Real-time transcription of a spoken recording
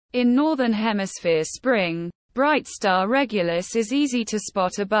In northern hemisphere spring, bright star Regulus is easy to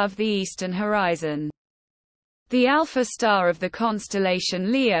spot above the eastern horizon. The alpha star of the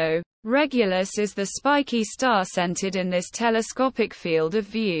constellation Leo, Regulus is the spiky star centered in this telescopic field of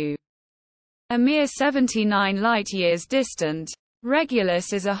view. A mere 79 light-years distant,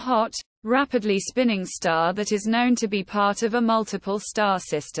 Regulus is a hot, rapidly spinning star that is known to be part of a multiple star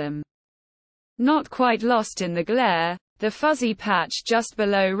system. Not quite lost in the glare, the fuzzy patch just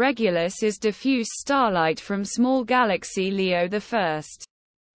below Regulus is diffuse starlight from small galaxy Leo I.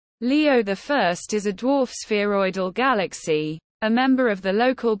 Leo I is a dwarf spheroidal galaxy, a member of the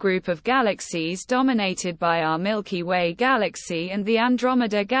local group of galaxies dominated by our Milky Way Galaxy and the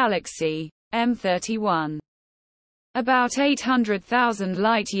Andromeda Galaxy, M31. About 800,000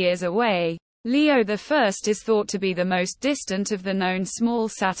 light-years away, Leo I is thought to be the most distant of the known small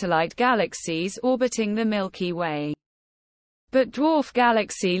satellite galaxies orbiting the Milky Way. But dwarf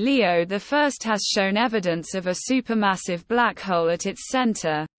galaxy Leo I has shown evidence of a supermassive black hole at its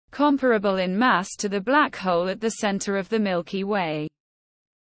center, comparable in mass to the black hole at the center of the Milky Way.